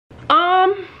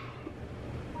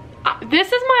This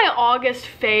is my August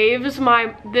faves,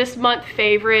 this month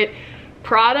favorite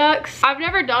products. I've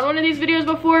never done one of these videos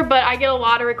before, but I get a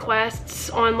lot of requests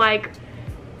on like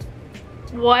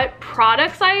what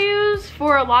products I use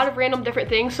for a lot of random different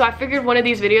things, so I figured one of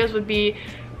these videos would be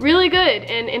really good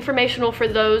and informational for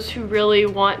those who really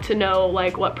want to know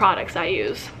like what products I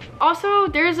use. Also,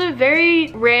 there's a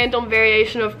very random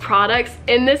variation of products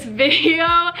in this video,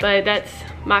 but that's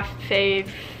my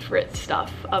favorite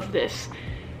stuff of this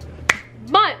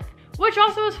month, which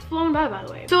also has flown by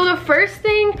the way. So the first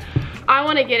thing I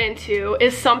want to get into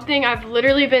is something I've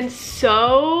literally been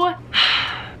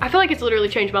I feel like it's literally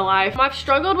changed my life. I've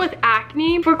struggled with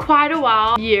acne for quite a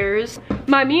while, years.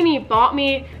 My Mimi bought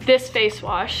me this face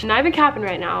wash, not even capping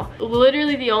right now.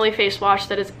 Literally the only face wash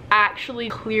that has actually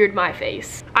cleared my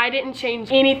face. I didn't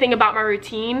change anything about my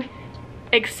routine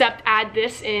except add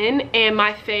this in, and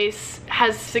my face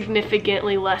has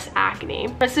significantly less acne.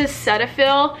 This is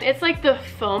Cetaphil. It's like the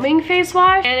foaming face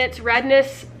wash, and it's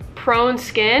redness prone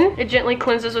skin. It gently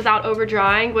cleanses without over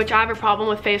drying, which I have a problem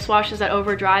with face washes that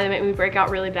over dry. They make me break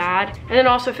out really bad. And then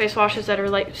also face washes that are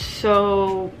like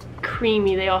so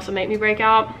creamy, they also make me break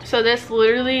out. So this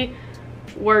literally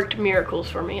worked miracles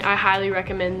for me. I highly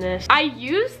recommend this. I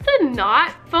used the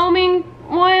not foaming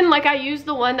one, like I used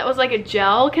the one that was like a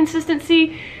gel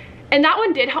consistency, and that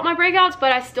one did help my breakouts,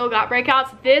 but I still got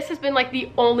breakouts. This has been like the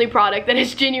only product that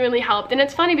has genuinely helped. And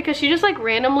it's funny because she just like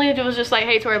randomly was just like,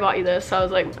 hey Tori, I bought you this. So I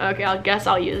was like, okay, I guess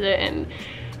I'll use it. And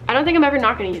I don't think I'm ever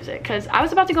not gonna use it because I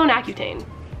was about to go on Accutane.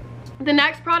 The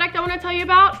next product I want to tell you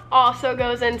about also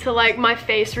goes into like my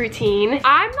face routine.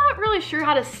 I'm not really sure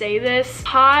how to say this.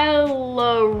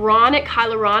 Hyaluronic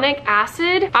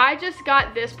acid. I just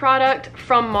got this product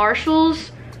from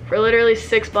Marshall's for literally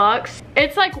 $6.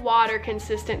 It's like water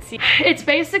consistency. It's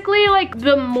basically like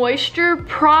the moisture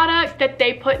product that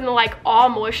they put in like all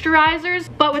moisturizers,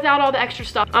 but without all the extra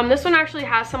stuff. This one actually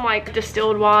has some like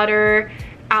distilled water,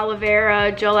 aloe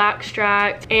vera, gel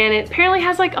extract, and it apparently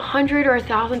has like 100 or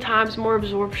 1,000 times more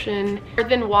absorption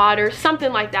than water,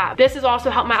 something like that. This has also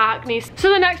helped my acne. So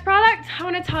the next product I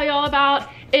want to tell you all about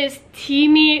is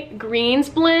TEAMI Greens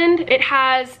Blend. It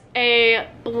has a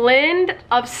blend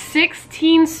of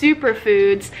 16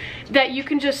 superfoods that you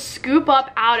can just scoop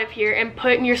up out of here and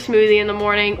put in your smoothie in the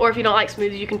morning, or if you don't like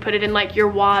smoothies, you can put it in like your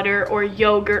water or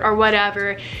yogurt or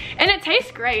whatever. And it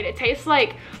tastes great. It tastes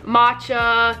like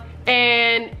matcha,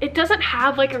 and it doesn't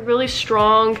have like a really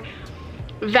strong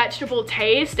vegetable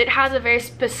taste. It has a very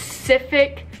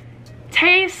specific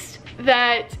taste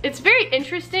that it's very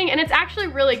interesting, and it's actually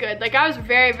really good. Like I was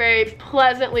very, very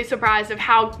pleasantly surprised of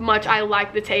how much I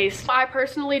like the taste. I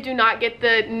personally do not get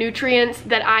the nutrients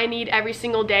that I need every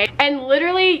single day, and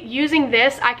literally using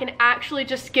this, I can actually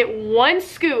just get one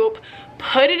scoop,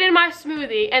 put it in my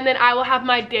smoothie, and then I will have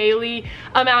my daily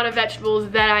amount of vegetables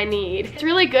that I need. It's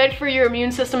really good for your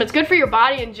immune system. It's good for your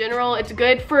body in general. It's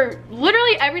good for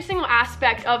literally every single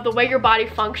aspect of the way your body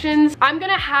functions. I'm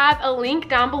gonna have a link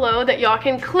down below that y'all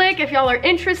can click if y'all are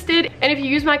interested. And if you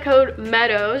use my code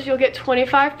Meadows, you'll get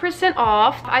 25%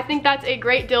 off. I think that's a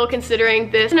great deal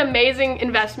considering this is an amazing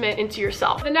investment into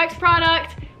yourself. The next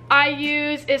product I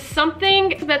use is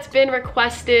something that's been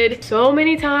requested so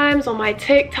many times on my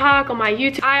TikTok, on my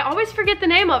YouTube. I always forget the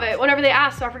name of it whenever they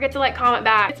ask, so I forget to like comment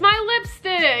back. It's my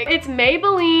lipstick. It's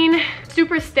Maybelline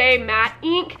Super Stay Matte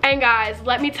Ink. And guys,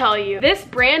 let me tell you, this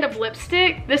brand of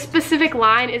lipstick, this specific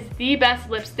line is the best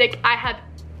lipstick I have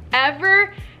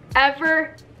ever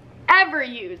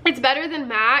used. It's better than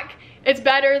MAC. It's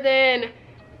better than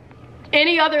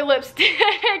any other lipstick.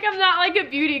 I'm not like a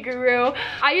beauty guru.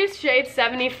 I use shade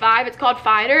 75, it's called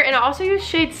Fighter, and I also use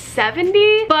shade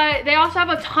 70, but they also have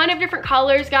a ton of different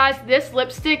colors, guys. This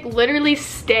lipstick literally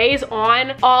stays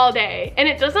on all day, and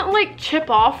it doesn't like chip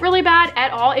off really bad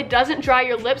at all. It doesn't dry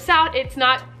your lips out. It's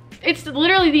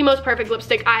literally the most perfect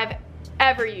lipstick I have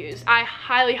ever used. I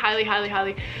highly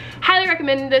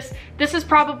recommend this. This is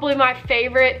probably my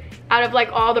favorite out of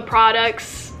like all the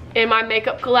products in my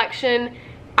makeup collection.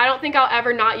 I don't think I'll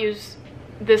ever not use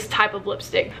this type of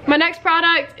lipstick. My next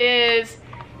product is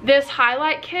this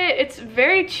highlight kit. It's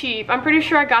very cheap. I'm pretty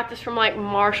sure I got this from like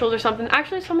Marshall's or something.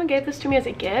 Actually, someone gave this to me as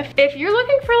a gift. If you're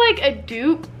looking for like a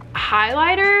dupe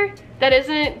highlighter that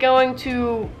isn't going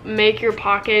to make your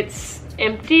pockets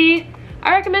empty,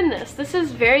 I recommend this. This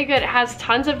is very good. It has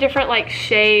tons of different like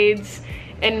shades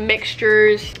and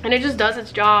mixtures, and it just does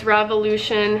its job.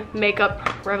 Revolution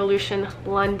Makeup Revolution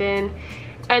London.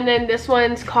 And then this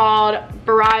one's called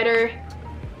Brighter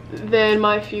Than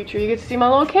My Future. You get to see my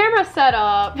little camera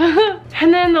setup.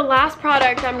 And then the last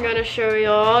product I'm gonna show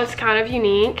y'all is kind of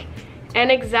unique.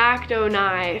 an X-Acto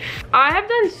knife. I have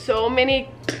done so many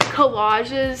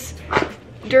collages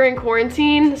during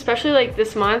quarantine, especially like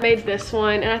this month. I made this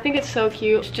one and I think it's so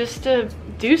cute just to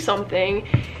do something,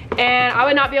 and I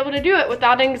would not be able to do it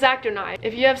without an X-Acto knife.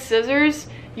 If you have scissors,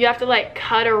 you have to like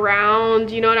cut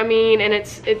around, you know what I mean, and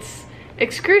it's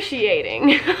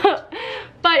excruciating.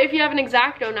 But if you have an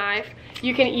X-Acto knife,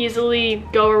 you can easily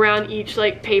go around each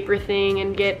like paper thing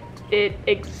and get it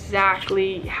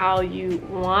exactly how you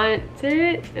want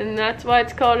it, and that's why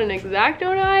it's called an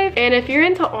X-Acto knife. And if you're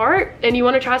into art and you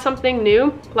want to try something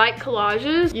new like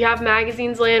collages, you have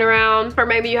magazines laying around, or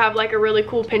maybe you have like a really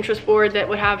cool Pinterest board that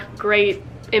would have great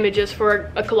images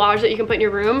for a collage that you can put in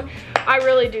your room, I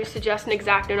really do suggest an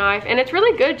X-Acto knife. And it's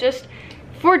really good just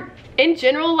for, in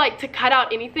general, like to cut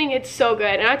out anything. It's so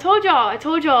good. And I told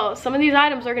y'all some of these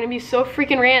items are gonna be so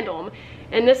freaking random,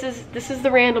 and this is the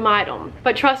random item.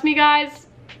 But trust me guys,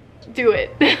 do it.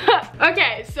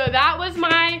 Okay, so that was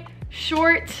my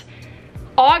short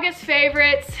August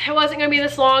favorites. It wasn't gonna be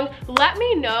this long. Let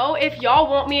me know if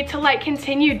y'all want me to like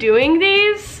continue doing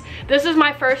these. This is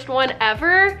my first one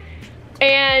ever,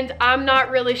 and I'm not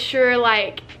really sure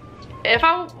like if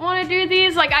I want to do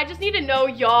these. Like, I just need to know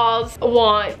y'all's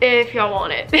want, if y'all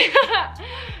want it.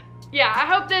 Yeah, I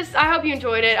hope you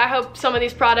enjoyed it. I hope some of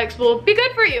these products will be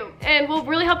good for you and will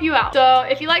really help you out. So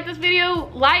if you like this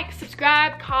video, like,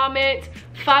 subscribe, comment,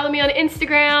 follow me on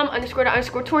Instagram,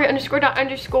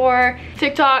 __Tori__,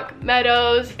 TikTok,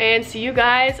 Meadows, and see you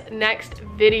guys next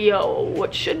video,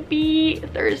 which should be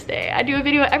Thursday. I do a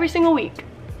video every single week.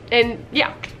 And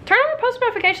yeah, turn on your post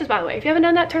notifications, by the way. If you haven't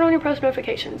done that, turn on your post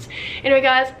notifications. Anyway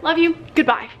guys, love you,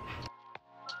 goodbye.